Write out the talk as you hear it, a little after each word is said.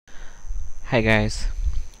Hi guys,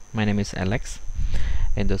 my name is Alex.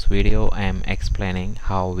 In this video I am explaining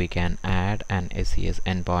how we can add an SES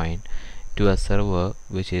endpoint to a server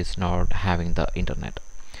which is not having the internet.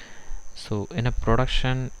 So in a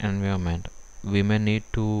production environment we may need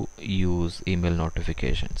to use email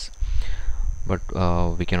notifications, but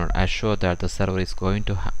we cannot assure that the server is going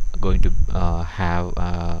to have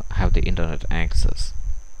the internet access.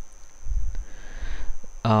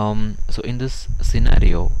 So in this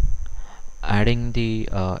scenario, adding the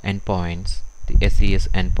endpoints, the SES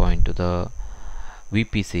endpoint to the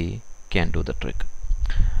VPC can do the trick.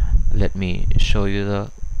 Let me show you the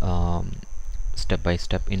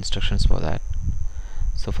step-by-step instructions for that.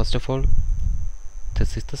 So first of all,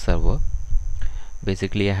 this is the server.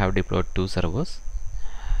 Basically I have deployed two servers,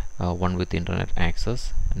 one with internet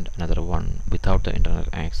access and another one without the internet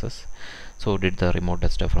access. So did the remote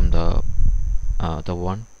desktop from the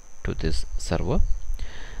one to this server.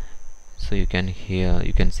 So you can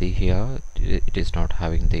see here it is not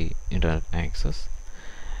having the internet access.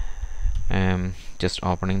 Just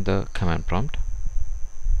opening the command prompt,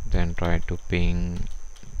 then try to ping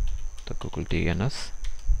the Google DNS.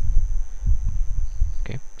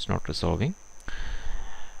 Okay, it's not resolving.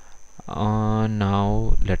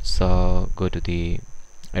 Now let's go to the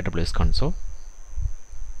AWS console.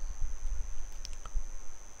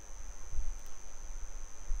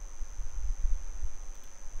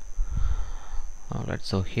 Alright,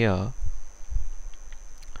 so here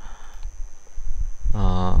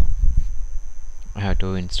I have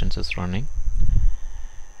two instances running.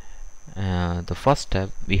 The first step,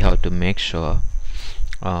 we have to make sure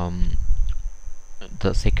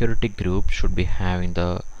the security group should be having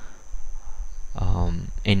the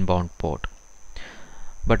inbound port.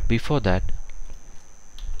 But before that,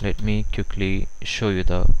 let me quickly show you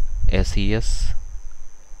the SES.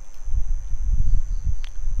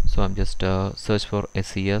 So I'm just search for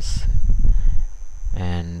SES,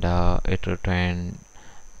 and it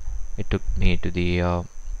took me to the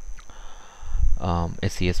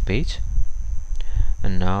SES page.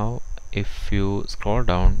 And now if you scroll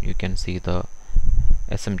down, you can see the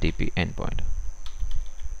SMTP endpoint.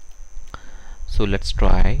 So let's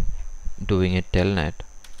try doing a telnet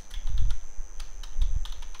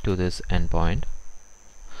to this endpoint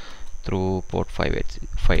through port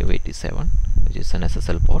 587, which is an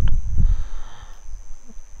SSL port.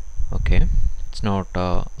 Okay, it's not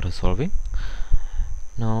resolving.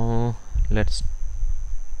 Now let's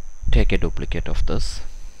take a duplicate of this,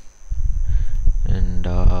 and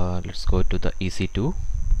let's go to the EC2.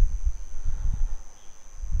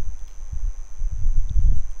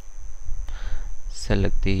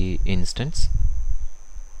 Select the instance.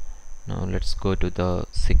 Now let's go to the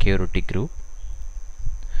security group,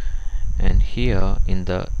 and here in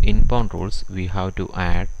the inbound rules we have to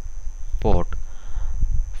add port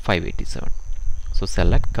 587. So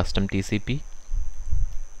select custom TCP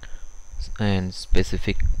and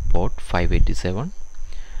specific port 587,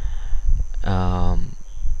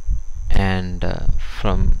 and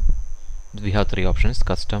from we have three options: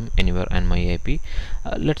 custom, anywhere, and my IP.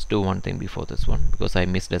 Let's do one thing before this one because I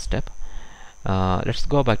missed a step. Let's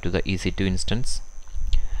go back to the EC2 instance.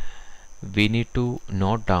 We need to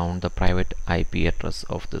note down the private IP address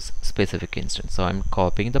of this specific instance. So I'm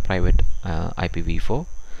copying the private IPv4,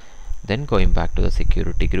 then going back to the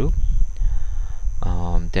security group,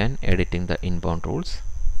 then editing the inbound rules,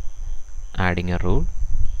 adding a rule,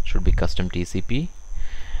 should be custom TCP,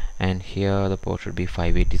 and here the port should be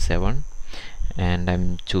 587, and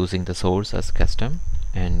I'm choosing the source as custom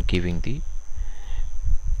and giving the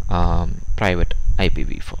private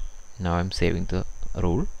IPv4. Now I'm saving the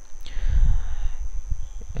rule.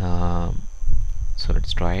 So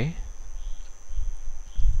let's try.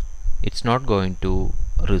 It's not going to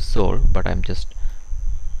resolve, but I'm just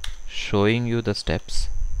showing you the steps.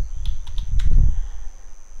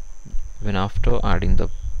 When after adding the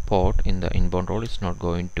port in the inbound role, it's not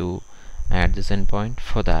going to add this endpoint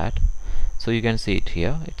for that. So you can see it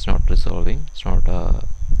here, it's not resolving, it's not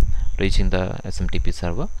reaching the SMTP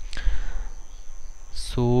server.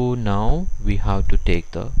 So now we have to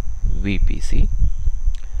take the VPC.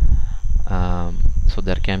 So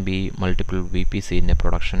there can be multiple VPC in a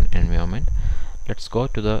production environment. Let's go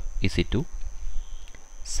to the EC2,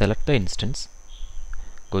 select the instance,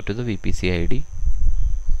 go to the VPC ID,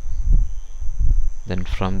 then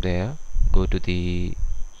from there go to the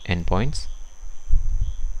endpoints.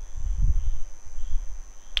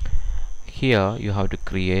 Here you have to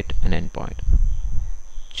create an endpoint.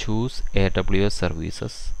 Choose AWS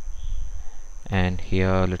services, and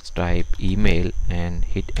here let's type email and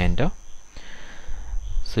hit enter.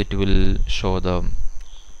 So it will show the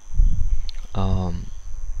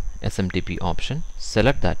SMTP option,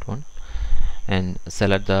 select that one and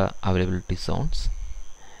select the availability zones.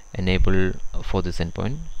 Enable for this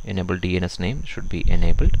endpoint, enable DNS name should be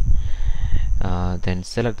enabled. Then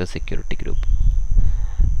select the security group.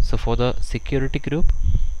 So for the security group,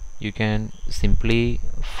 you can simply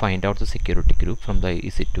find out the security group from the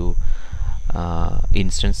EC2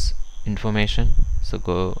 instance information. So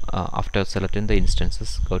go after selecting the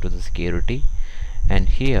instances, go to the security, and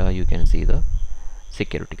here you can see the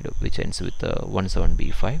security group which ends with the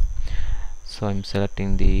 17b5. So I'm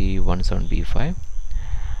selecting the 17b5,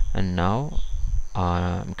 and now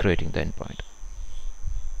I'm creating the endpoint.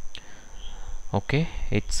 Okay,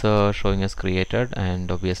 it's showing as created,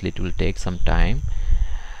 and obviously it will take some time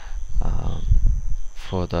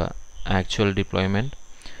for the actual deployment.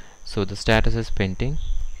 So the status is pending.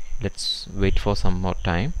 Let's wait for some more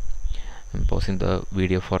time. I'm pausing the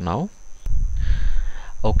video for now.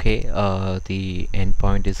 Okay, the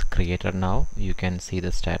endpoint is created now. You can see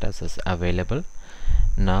the status is available.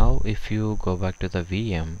 Now if you go back to the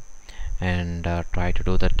VM and try to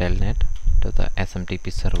do the telnet to the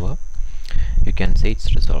SMTP server, you can see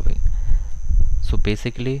it's resolving. So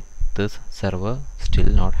basically this server still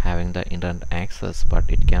not having the internet access, but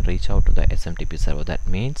it can reach out to the SMTP server. That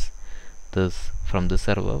means this from the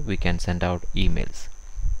server we can send out emails.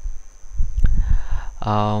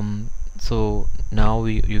 So now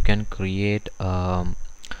you can create an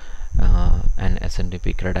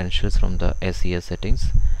SMTP credentials from the SES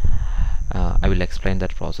settings. I will explain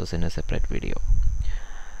that process in a separate video.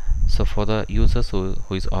 So for the users who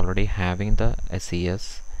is already having the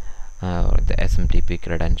SES the SMTP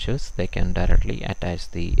credentials, they can directly attach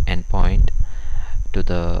the endpoint to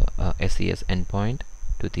the SES endpoint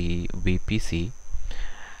to the VPC,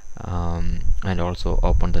 and also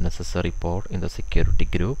open the necessary port in the security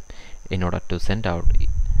group in order to send out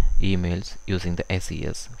emails using the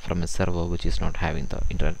SES from a server which is not having the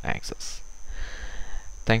internet access.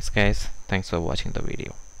 Thanks guys, thanks for watching the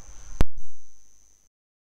video.